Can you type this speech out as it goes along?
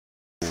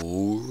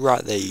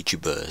Alright there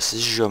YouTubers, this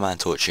is your man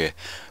Torch here,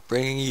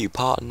 bringing you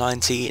part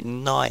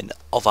 99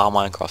 of our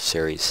Minecraft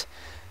series.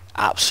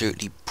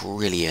 Absolutely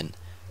brilliant,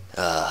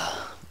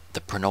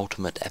 the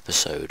penultimate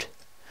episode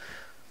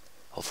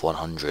of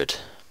 100.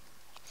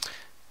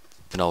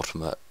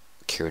 Penultimate,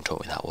 Kieran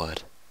taught me that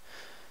word.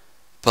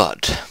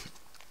 But,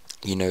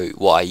 you know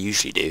what I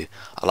usually do,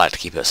 I like to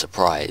keep it a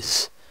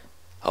surprise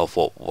of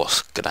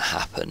what's gonna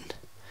happen.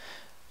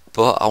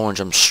 But I want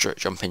to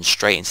jump in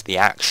straight into the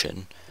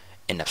action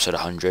in episode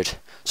 100,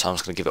 so I'm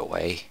just going to give it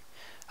away.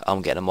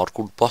 I'm getting a mod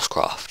called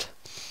Bosscraft,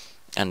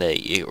 and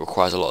it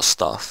requires a lot of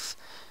stuff,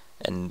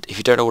 and if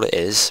you don't know what it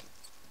is,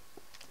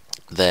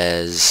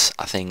 there's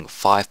I think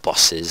 5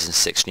 bosses and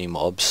 6 new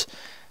mobs.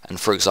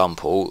 And for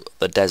example,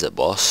 the desert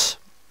boss,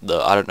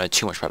 I don't know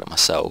too much about it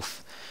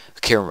myself,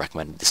 Kieran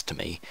recommended this to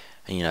me,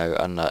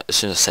 and as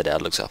soon as I said it, I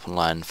looked it up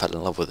online, fell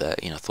in love with it,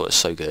 thought it was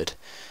so good,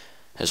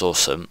 it was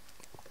awesome.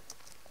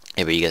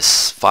 Yeah, but you get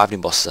 5 new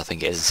bosses, I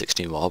think it is, and 6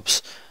 new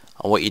mobs.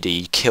 And what you do,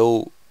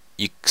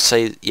 as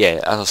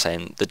I was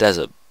saying, the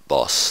desert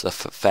boss, the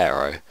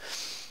Pharaoh,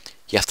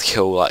 you have to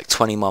kill like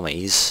 20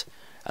 mummies,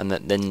 and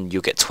then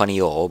you'll get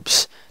 20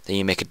 orbs. Then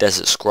you make a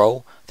desert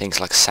scroll, things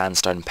like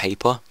sandstone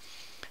paper.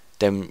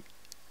 Then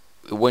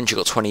once you've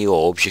got 20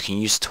 orbs, you can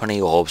use 20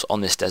 orbs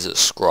on this desert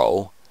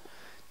scroll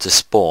to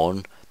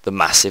spawn the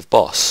massive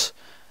boss.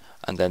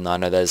 And then I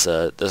know there's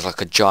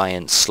like a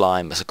giant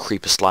slime, there's a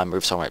creeper slime,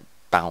 every time it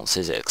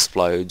bounces it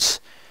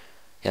explodes.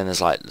 And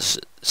there's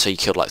so you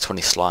killed like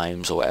 20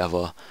 slimes or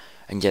whatever,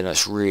 and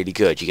it's really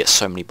good. You get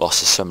so many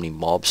bosses, so many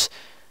mobs,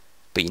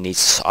 but I need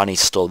to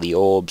store the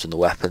orbs and the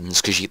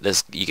weapons, because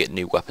you get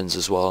new weapons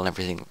as well and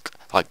everything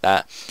like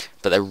that.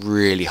 But they're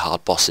really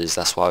hard bosses,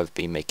 that's why I've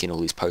been making all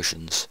these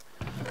potions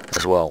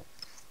as well.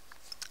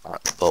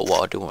 But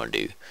what I do want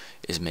to do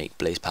is make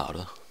blaze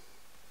powder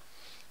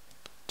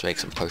to make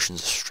some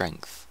potions of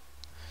strength.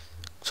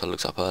 So I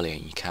looked up earlier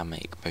and you can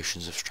make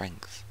potions of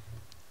strength.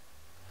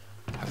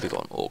 Have we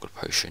got an auger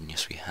potion?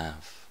 Yes we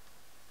have.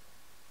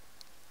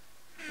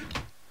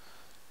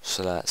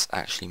 So let's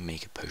actually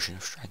make a potion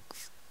of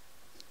strength.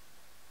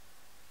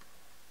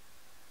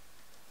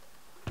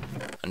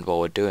 And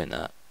while we're doing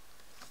that,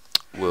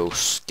 we'll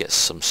get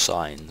some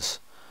signs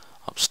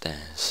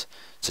upstairs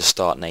to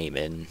start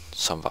naming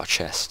some of our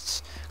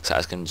chests, because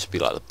that's going to just be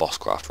like the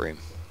Bosscraft room.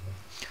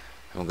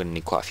 And we're going to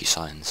need quite a few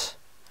signs.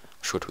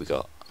 Which what do we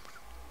got?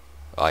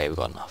 Oh yeah, we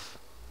got enough.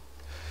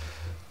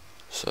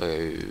 So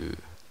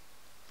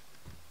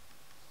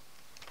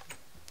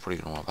probably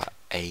gonna want about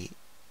 8.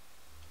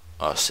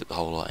 I'll stick the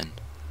whole lot in.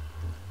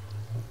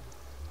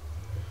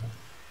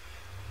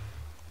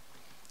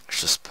 Let's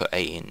just put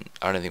 8 in.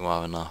 I don't think we'll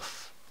have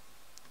enough.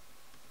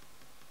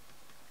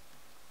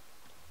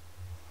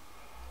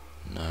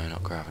 No,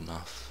 not gonna have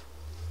enough.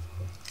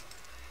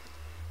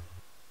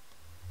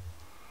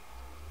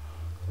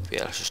 But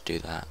yeah, let's just do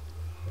that.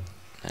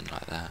 And then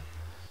like that.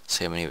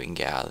 See how many we can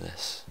get out of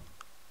this.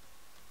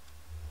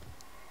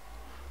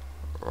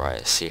 Right,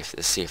 let's see if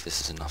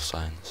this is enough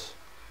signs.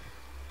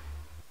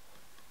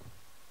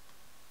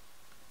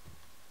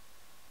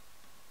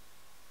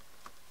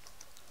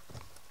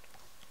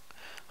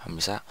 How many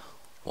is that?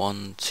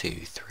 1,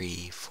 2,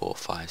 3, 4,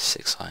 5,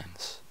 6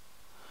 signs.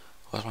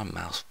 Where's my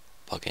mouse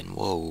bugging?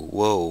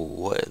 Whoa,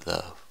 what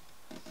the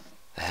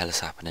hell is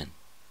happening?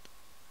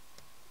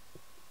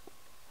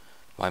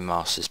 My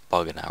mouse is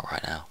bugging out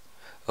right now.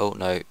 Oh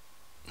no,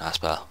 that's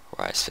better.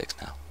 Right, it's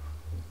fixed now.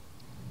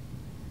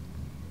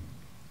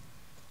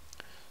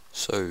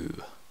 So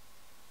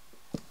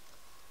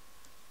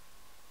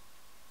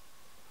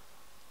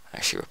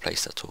actually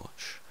replace that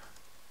torch.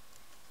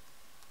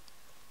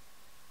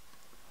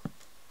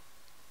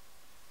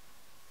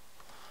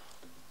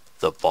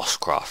 The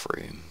Bosscraft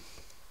room.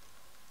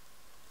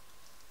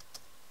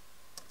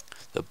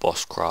 The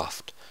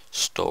Bosscraft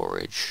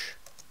storage.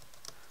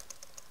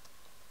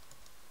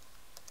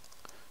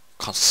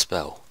 Can't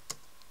spell.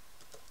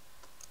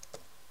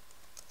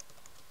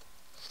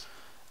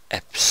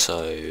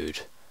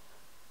 Episode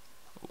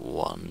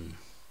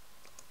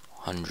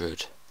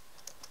 100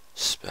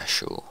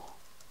 special.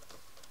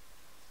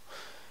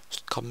 It's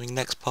coming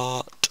next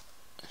part.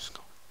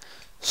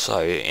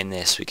 So in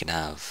this we can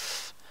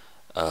have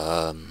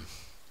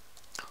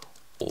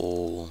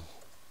all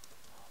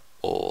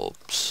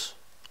orbs.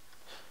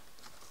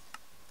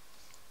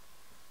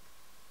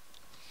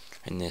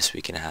 In this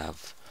we can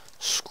have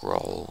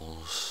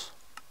scrolls.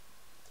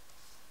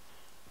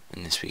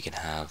 In this we can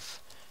have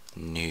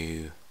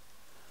new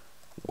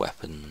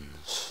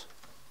weapons.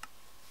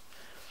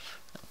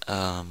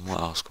 What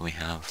else can we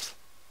have?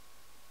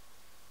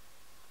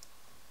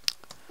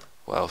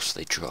 What else do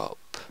they drop?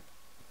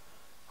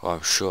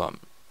 Well,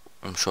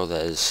 I'm sure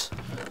there's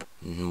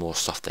more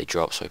stuff they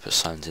drop, so we put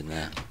signs in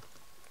there.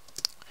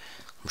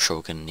 I'm sure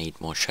we're gonna need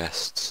more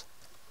chests,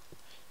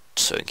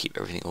 so we can keep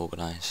everything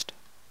organised.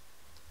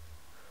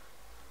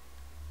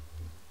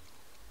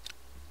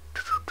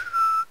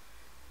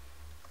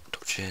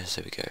 Torches,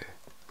 there we go.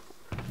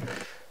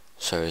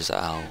 So is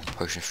that our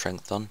potion of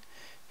strength done?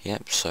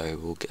 Yep, so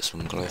we'll get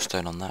some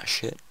glowstone on that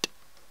shit.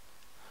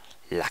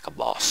 like a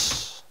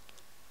boss.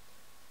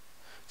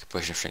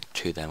 Potion of Strength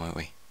 2 then, won't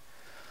we?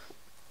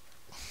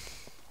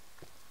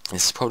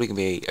 This is probably going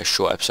to be a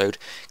short episode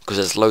because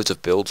there's loads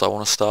of builds I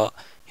want to start,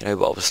 you know,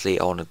 but obviously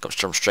I want to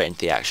jump straight into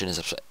the action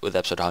with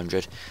episode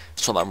 100.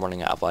 It's not that I'm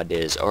running out of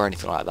ideas or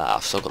anything like that.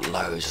 I've still got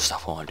loads of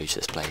stuff I want to do to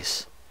this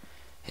place.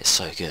 It's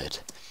so good.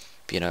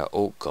 But, you know,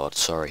 oh god,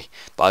 sorry.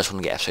 But I just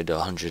want to get episode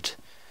 100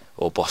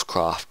 or Boss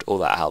Craft, all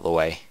that out of the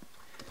way.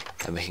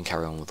 And we can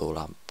carry on with all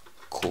our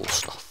cool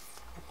stuff.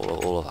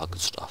 All of our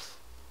good stuff.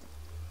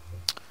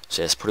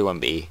 So this probably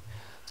won't be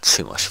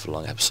too much of a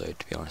long episode,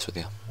 to be honest with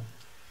you.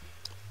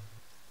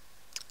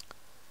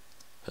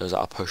 Is that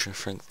our Potion of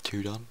Strength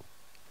 2 done?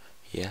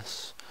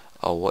 Yes.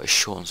 Oh, what it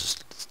shortens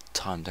the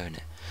time, don't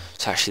it?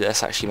 So actually,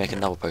 let's actually make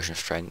another Potion of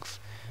Strength,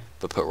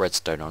 but put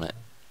redstone on it.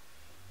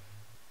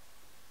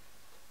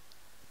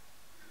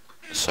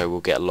 So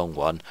we'll get a long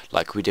one,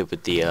 like we did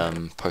with the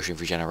Potion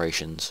of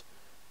Regenerations.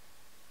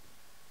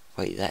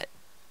 Wait, that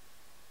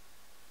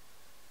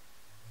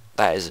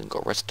hasn't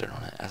got redstone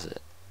on it, has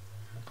it?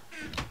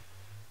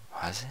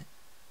 Has it?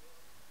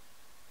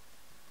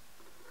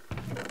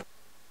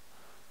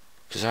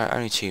 Because they're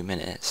only 2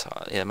 minutes.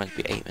 Yeah, they're meant to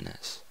be 8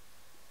 minutes.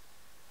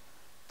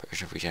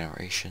 Potion of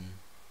Regeneration.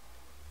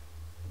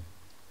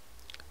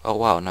 Oh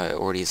wow, no, it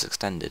already is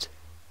extended.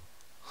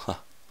 Huh.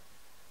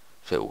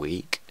 It's a bit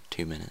weak.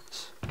 2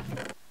 minutes.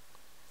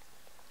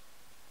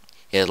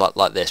 Yeah,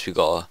 like this, we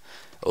got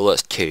although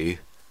it's 2,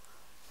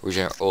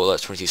 although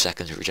it's 22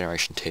 seconds of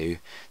Regeneration 2, then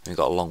we've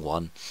got a long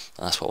one,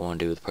 and that's what I want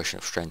to do with the Potion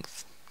of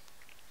Strength.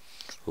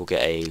 We'll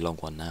get a long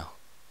one now.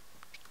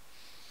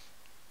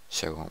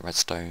 So we want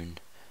redstone,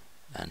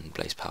 and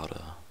blaze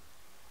powder,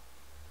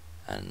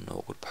 and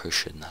awkward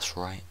potion, that's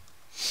right.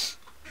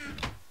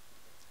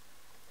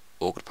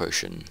 Awkward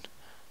potion,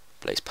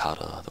 blaze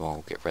powder, the one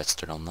we'll get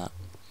redstone on that.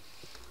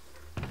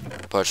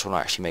 But I just want to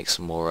actually make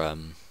some more,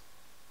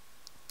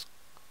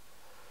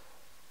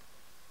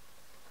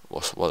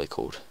 what are they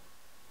called?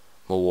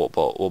 More water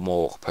bottle, or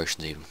more awkward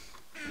potions even.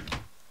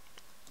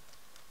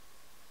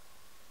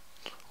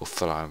 We'll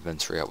fill our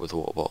inventory up with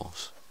water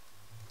bottles.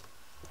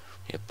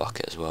 Need a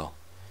bucket as well.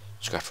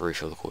 Just have to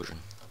refill the cauldron.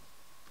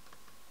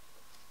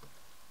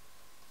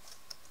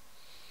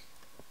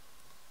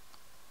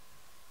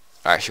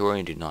 Actually, we'll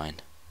only do 9.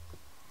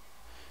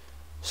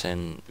 So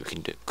then we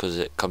can do, because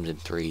it comes in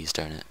 3s,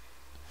 don't it?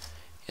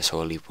 Yeah, so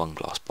I'll leave 1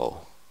 glass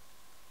bowl.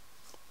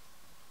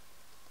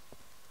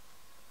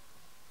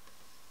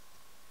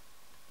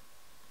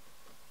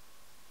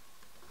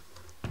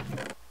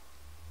 Put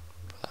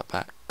that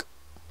back.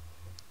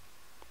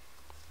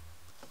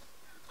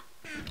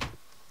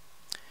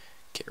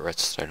 Get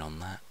redstone on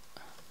that.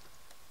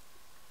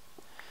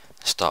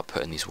 Start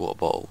putting these water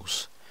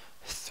bottles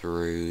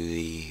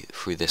through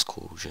this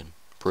cauldron,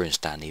 brewing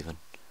stand even.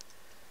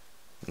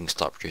 We can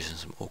start producing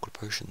some awkward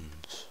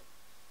potions.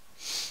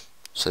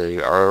 So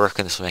I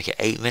reckon this will make it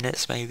 8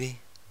 minutes maybe,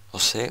 or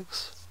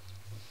 6.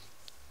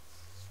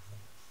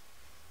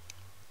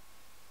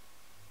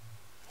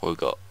 What we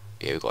got?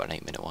 Yeah, we got an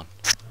 8-minute one.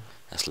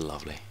 That's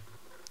lovely.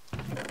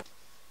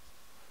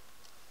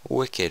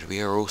 Wicked,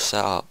 we are all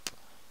set up.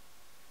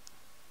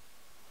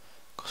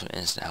 Got some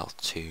instant health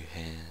too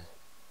here.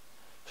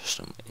 Just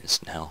some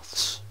instant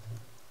healths.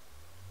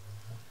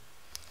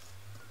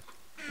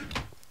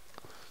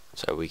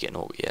 So we get an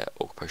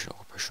awkward potion,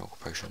 awkward potion, awkward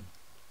potion.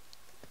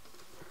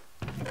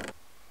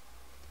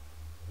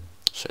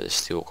 So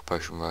this is the awkward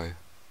potion row.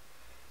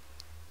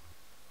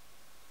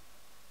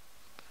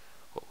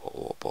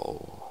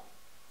 Awkward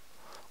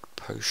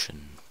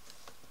potion.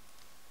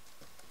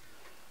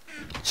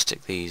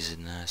 Stick these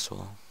in there as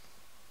well.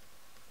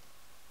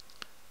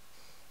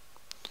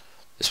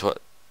 This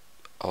what?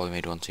 Oh, we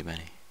made one too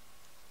many.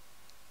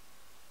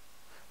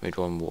 We made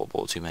one water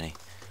bottle too many.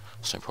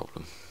 That's no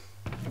problem.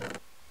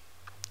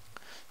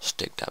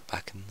 Stick that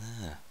back in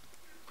there.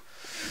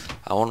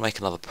 I want to make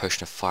another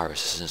potion of fire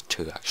resistance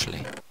too,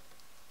 actually.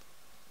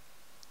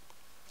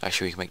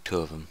 Actually, we can make 2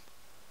 of them.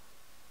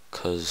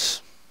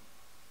 Because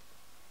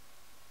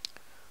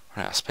I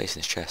don't have space in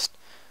this chest.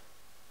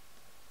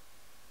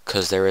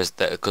 Because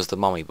the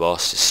mummy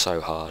boss is so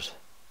hard.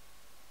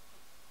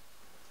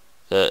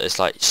 It's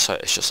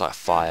just like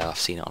fire. I've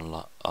seen it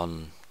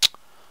on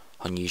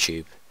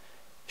YouTube.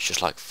 It's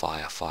just like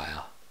fire.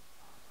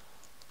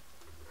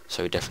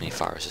 So we definitely need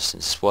fire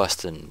resistance. It's worse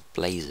than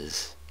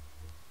blazes.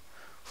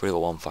 We've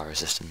already got 1 fire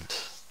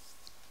resistance.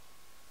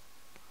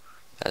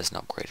 That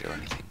isn't upgraded or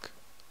anything.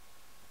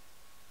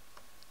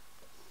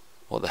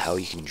 What the hell,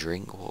 you can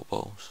drink water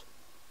bottles?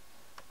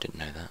 Didn't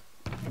know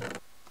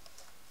that.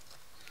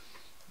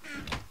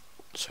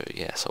 So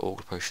yeah, so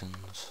awkward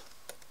potions.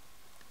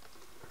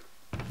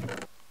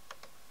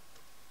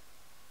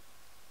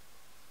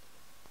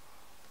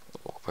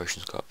 Awkward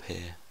potions go up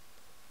here.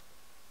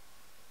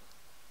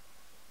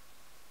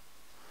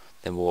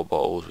 Then water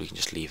bottles we can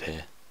just leave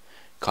here.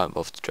 Can't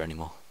bother to do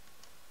anymore.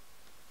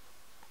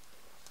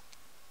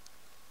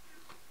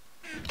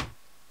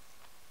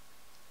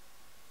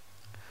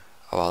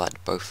 Oh, I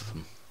like both of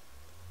them.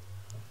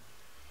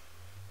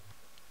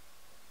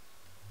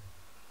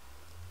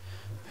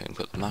 We can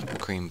put the magma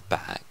cream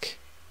back,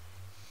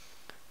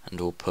 and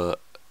we'll put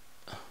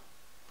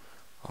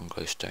on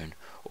glowstone.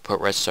 We'll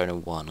put redstone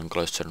on one and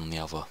glowstone on the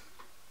other.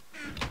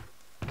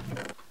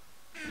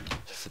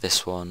 So for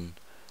this one,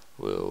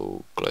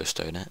 we'll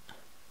glowstone it.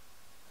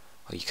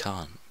 Oh, you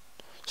can't.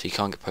 So you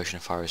can't get potion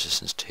of fire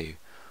resistance too.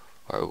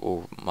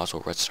 Or might as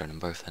well redstone them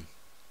both then.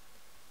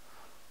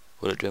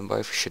 Will it do them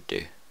both? It should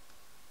do.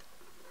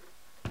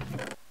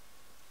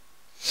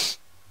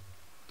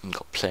 We've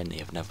got plenty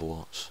of nether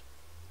warts.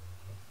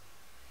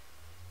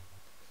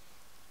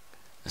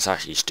 Let's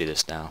actually just do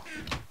this now,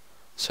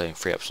 so you can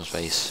free up some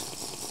space.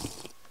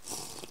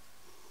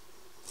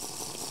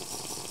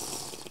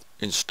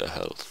 Insta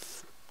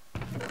health.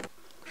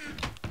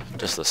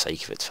 Just for the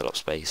sake of it, to fill up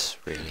space,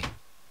 really.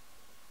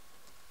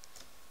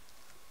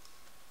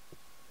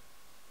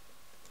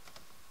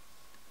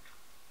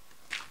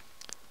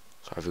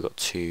 So have we got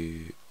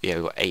two? Yeah,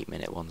 we've got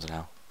 8-minute ones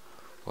now.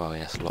 Well,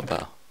 yeah, it's a lot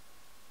better.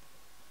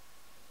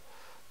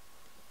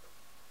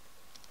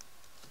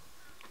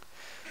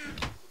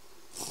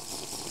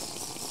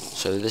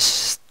 So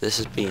this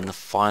has been the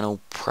final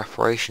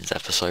preparations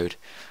episode.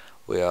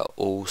 We are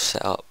all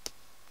set up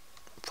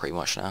pretty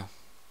much now.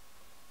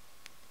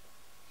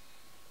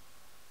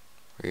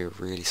 We're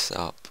really set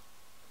up.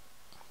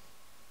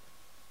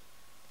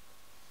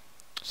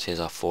 So here's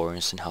our 4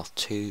 instant health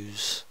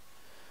 2s,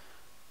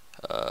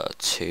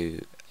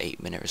 2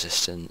 8-minute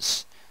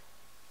resistance,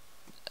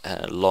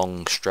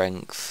 long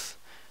strength,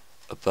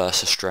 a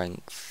burst of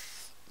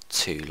strength,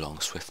 2 long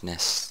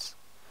swiftness,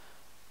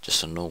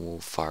 just a normal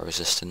fire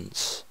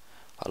resistance,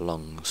 a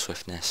long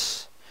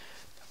swiftness,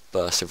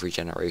 burst of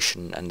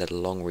regeneration, and a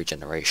long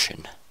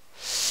regeneration.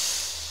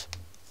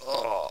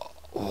 Oh,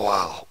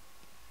 wow.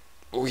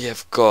 We're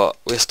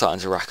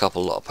starting to rack up a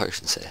lot of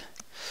potions here.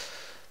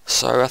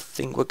 So I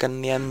think we're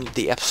going to end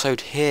the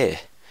episode here.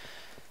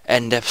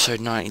 End episode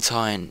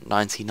 99,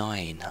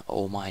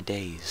 all my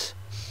days.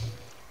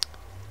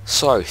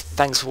 So,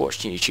 thanks for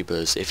watching,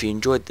 YouTubers. If you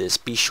enjoyed this,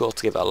 be sure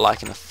to give it a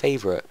like and a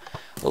favourite.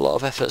 A lot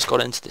of effort's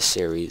gone into this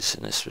series,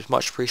 and it's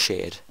much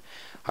appreciated.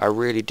 I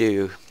really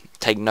do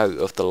take note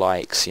of the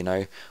likes, you know.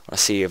 When I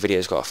see a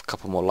video's got a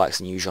couple more likes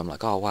than usual, I'm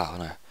like, oh wow,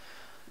 no.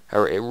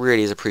 It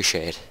really is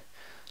appreciated.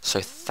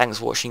 So, thanks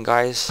for watching,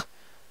 guys.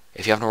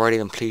 If you haven't already,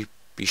 then please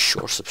be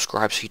sure to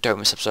subscribe so you don't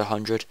miss episode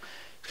 100.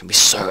 It's going to be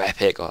so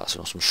epic. Oh, that's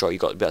an awesome shot. You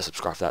got to better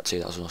subscribe for that too.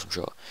 That was an awesome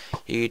shot.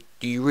 You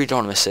really don't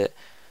want to miss it.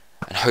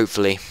 And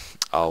hopefully,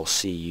 I'll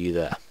see you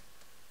there.